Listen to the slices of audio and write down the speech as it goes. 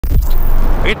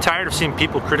I get tired of seeing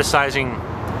people criticizing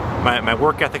my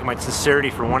work ethic, my sincerity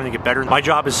for wanting to get better. My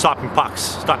job is stopping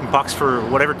pucks for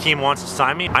whatever team wants to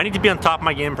sign me. I need to be on top of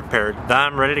my game, prepared, that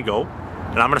I'm ready to go,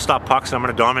 and I'm going to stop pucks and I'm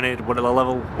going to dominate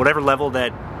whatever level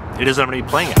that it is I'm going to be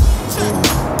playing at.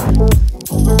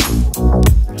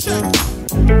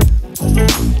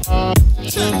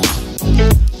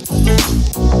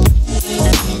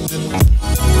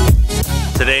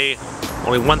 Today,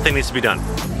 only one thing needs to be done.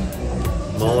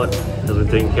 Mullet has been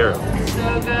taken care of.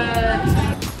 So good.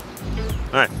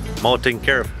 Alright, mullet taken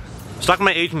care of. I was talking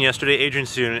to my agent yesterday, Adrian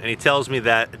Soon, and he tells me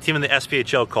that a team in the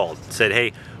SPHL called and said,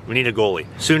 hey, we need a goalie.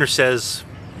 Sooner says,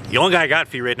 the only guy I got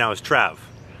for you right now is Trav.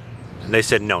 And they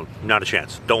said, no, not a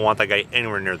chance. Don't want that guy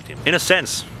anywhere near the team. In a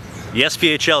sense, the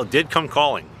SPHL did come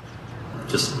calling.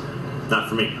 Just not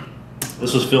for me.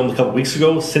 This was filmed a couple weeks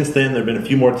ago. Since then, there have been a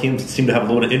few more teams that seem to have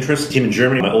a lot of interest. A team in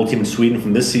Germany, my old team in Sweden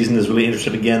from this season is really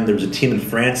interested again. There's a team in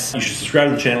France. You should subscribe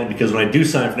to the channel because when I do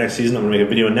sign for next season, I'm going to make a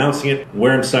video announcing it,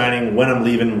 where I'm signing, when I'm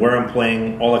leaving, where I'm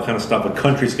playing, all that kind of stuff, what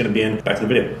country it's going to be in. Back to the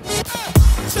video.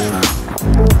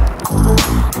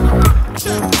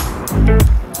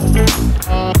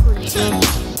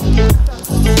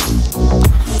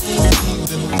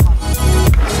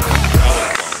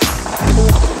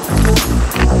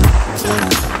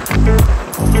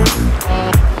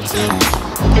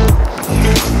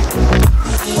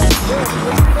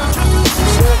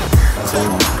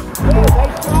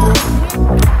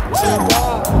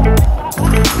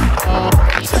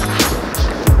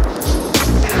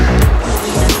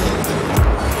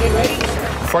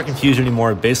 Before I confuse you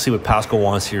anymore, basically what Pascal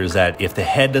wants here is that if the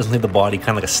head doesn't leave the body,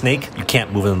 kind of like a snake, you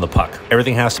can't move it in the puck.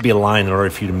 Everything has to be aligned in order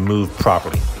for you to move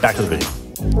properly. Back to the video.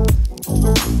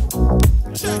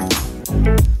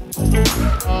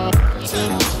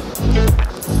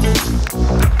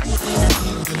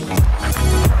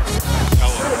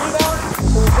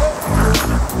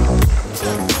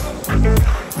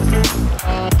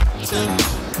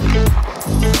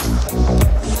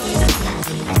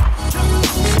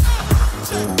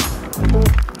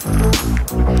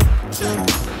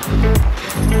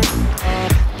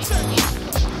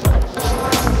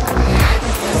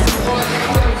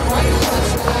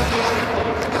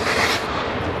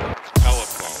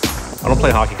 I don't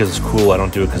play hockey because it's cool. I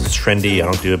don't do it because it's trendy. I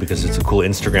don't do it because it's a cool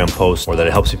Instagram post or that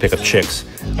it helps me pick up chicks.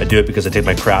 I do it because I take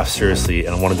my craft seriously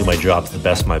and I want to do my job to the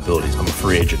best of my abilities. I'm a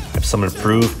free agent. I have something to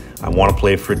prove. I want to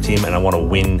play for a team and I want to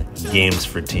win games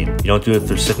for a team. You don't do it if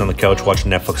they're sitting on the couch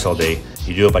watching Netflix all day.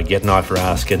 You do it by getting off your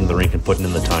ass, getting in the rink and putting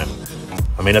in the time.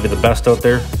 I may not be the best out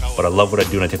there, but I love what I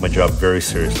do and I take my job very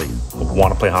seriously. I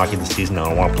want to play hockey this season and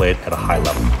I want to play it at a high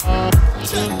level.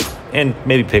 And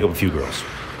maybe pick up a few girls.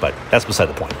 But that's beside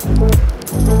the point.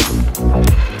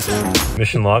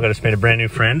 Mission log, I just made a brand new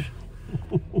friend.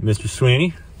 Mr.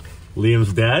 Sweeney,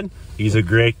 Liam's dad. He's a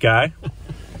great guy.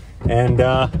 And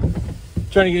trying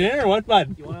to get in or what,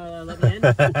 bud? You want to let me in?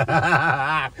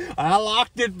 I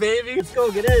locked it, baby. Let's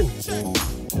go, get in.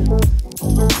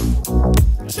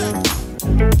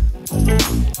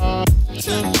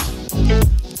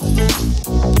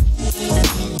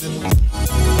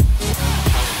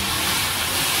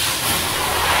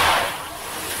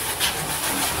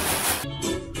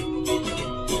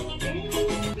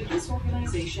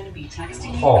 Be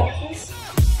texting oh.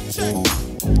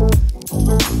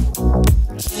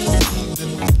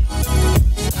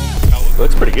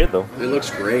 Looks pretty good though. It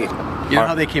looks great. You know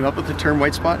how they came up with the term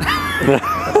white spot?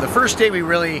 The first day we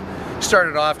really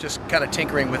started off just kind of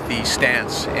tinkering with the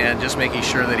stance and just making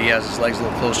sure that he has his legs a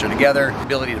little closer together,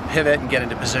 ability to pivot and get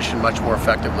into position much more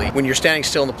effectively. When you're standing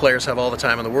still and the players have all the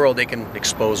time in the world, they can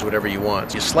expose whatever you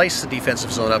want. You slice the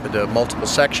defensive zone up into multiple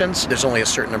sections. There's only a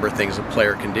certain number of things a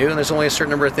player can do, and there's only a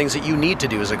certain number of things that you need to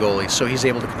do as a goalie, so he's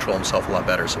able to control himself a lot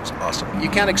better, so it's awesome.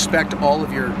 You can't expect all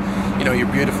of your, your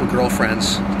beautiful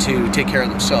girlfriends to take care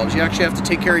of themselves. You actually have to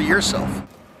take care of yourself.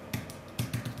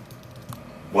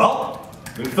 Well,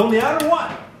 we can film the ad or what?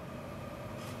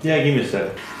 Yeah, give me a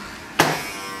sec.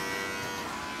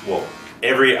 Whoa.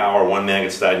 Every hour, one man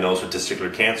gets diagnosed with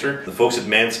testicular cancer. The folks at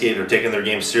Manscaped are taking their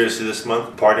game seriously this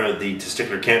month, partnering with the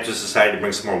Testicular Cancer Society to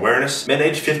bring some more awareness. Men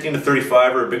aged 15 to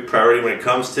 35 are a big priority when it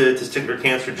comes to testicular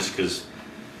cancer just because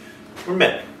we're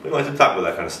men. We don't like to talk about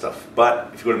that kind of stuff.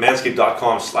 But if you go to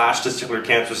manscaped.com/Testicular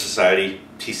Cancer Society,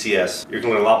 TCS, you're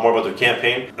going to learn a lot more about their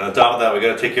campaign. And on top of that, we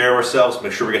got to take care of ourselves,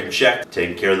 make sure we're getting checked,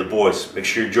 taking care of the boys. Make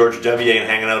sure your George W ain't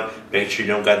hanging out. Make sure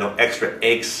you don't got no extra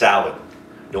egg salad.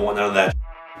 Don't want none of that.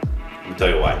 Let me tell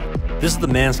you why. This is the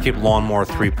Manscaped Lawnmower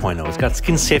 3.0. It's got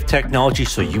skin-safe technology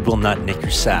so you will not nick your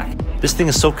sack. This thing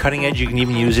is so cutting edge, you can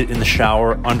even use it in the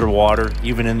shower, underwater,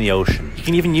 even in the ocean. You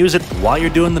can even use it while you're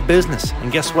doing the business.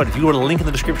 And guess what? If you go to the link in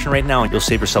the description right now, you'll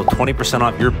save yourself 20%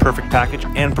 off your perfect package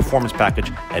and performance package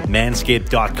at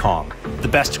manscaped.com. The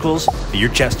besticles for your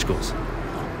chesticles.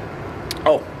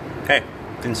 Oh, hey,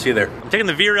 didn't see you there. I'm taking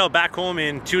the VRL back home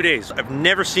in 2 days. I've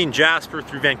never seen Jasper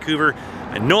through Vancouver.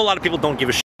 I know a lot of people don't give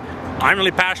a shit. I'm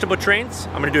really passionate about trains.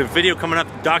 I'm gonna do a video coming up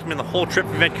documenting the whole trip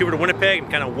from Vancouver to Winnipeg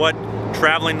and kind of what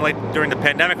traveling like during the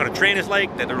pandemic on a train is like.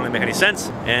 That doesn't really make any sense.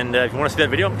 And if you wanna see that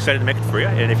video, I'm excited to make it for you.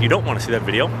 And if you don't wanna see that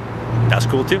video, that's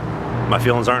cool too. My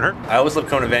feelings aren't hurt. I always love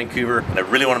coming to Vancouver, and I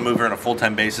really wanna move here on a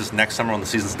full-time basis next summer when the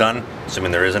season's done,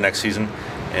 assuming there is a next season.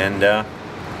 And yeah.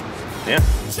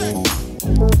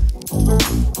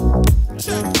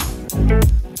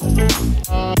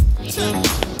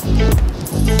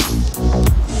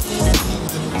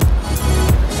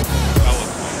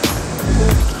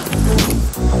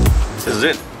 This is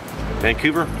it.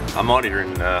 Vancouver, I'm out here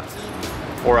in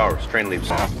 4 hours. Train leaves.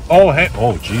 Oh, hey.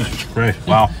 Oh, Jesus Christ.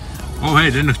 Wow. Oh, hey,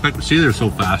 didn't expect to see you there so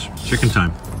fast. Chicken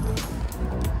time.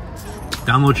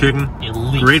 Download chicken.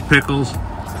 Elite. Great pickles.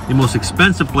 The most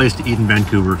expensive place to eat in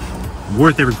Vancouver.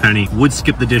 Worth every penny. Would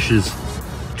skip the dishes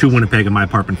to Winnipeg in my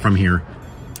apartment from here.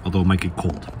 Although it might get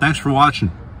cold. Thanks for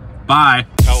watching. Bye.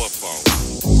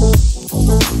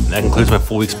 That concludes my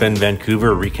full week spent in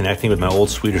Vancouver, reconnecting with my old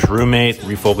Swedish roommate,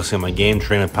 refocusing on my game,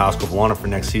 training with Pascal Volana for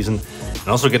next season, and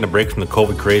also getting a break from the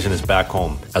COVID craziness back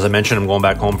home. As I mentioned, I'm going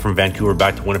back home from Vancouver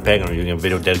back to Winnipeg. I'm doing a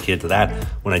video dedicated to that.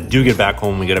 When I do get back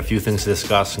home, we got a few things to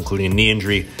discuss, including a knee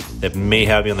injury that may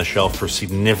have me on the shelf for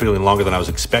significantly longer than I was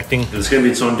expecting. It's going to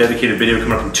be its own dedicated video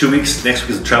coming up in 2 weeks. Next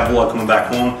week is the travel vlog coming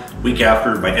back home. Week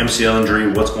after, my MCL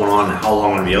injury, what's going on and how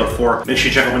long I'm going to be out for. Make sure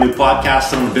you check out my new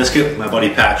podcast on the BIZKIT with my buddy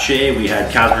Pat Shea. We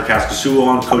had Casper Kaskasuo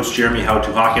on, Coach Jeremy How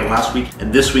to Hockey on last week.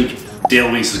 And this week,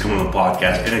 Dale Weiss is coming on the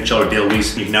podcast. NHL or Dale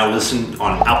Weiss. You can now listen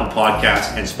on Apple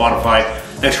Podcasts and Spotify.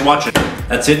 Thanks for watching.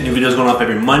 That's it. New videos going up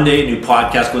every Monday. New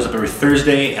podcast goes up every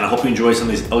Thursday. And I hope you enjoy some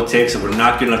of these outtakes that were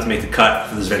not good enough to make the cut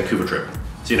for this Vancouver trip.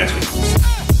 See you next week.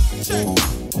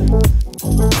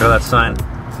 Look at that sign.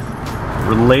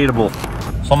 Relatable.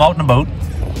 So I'm out and about.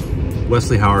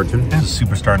 Wesley Howerton is a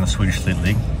superstar in the Swedish Fleet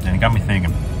League. And it got me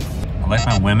thinking, I like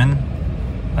my women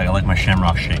like I like my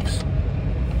Shamrock shakes.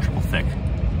 Triple thick.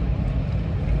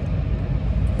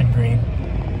 And green.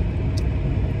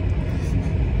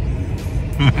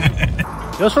 You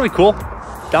know what's really cool?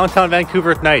 Downtown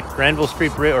Vancouver at night, Granville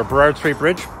Street Bridge or Burrard Street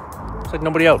Bridge. It's like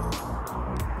nobody out.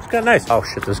 It's kind of nice. Oh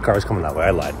shit, this car is coming that way.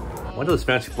 I lied. I went to this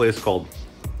fancy place called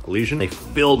Elysian. They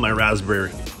filled my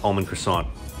raspberry almond croissant.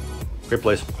 Great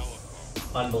place.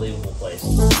 Unbelievable place.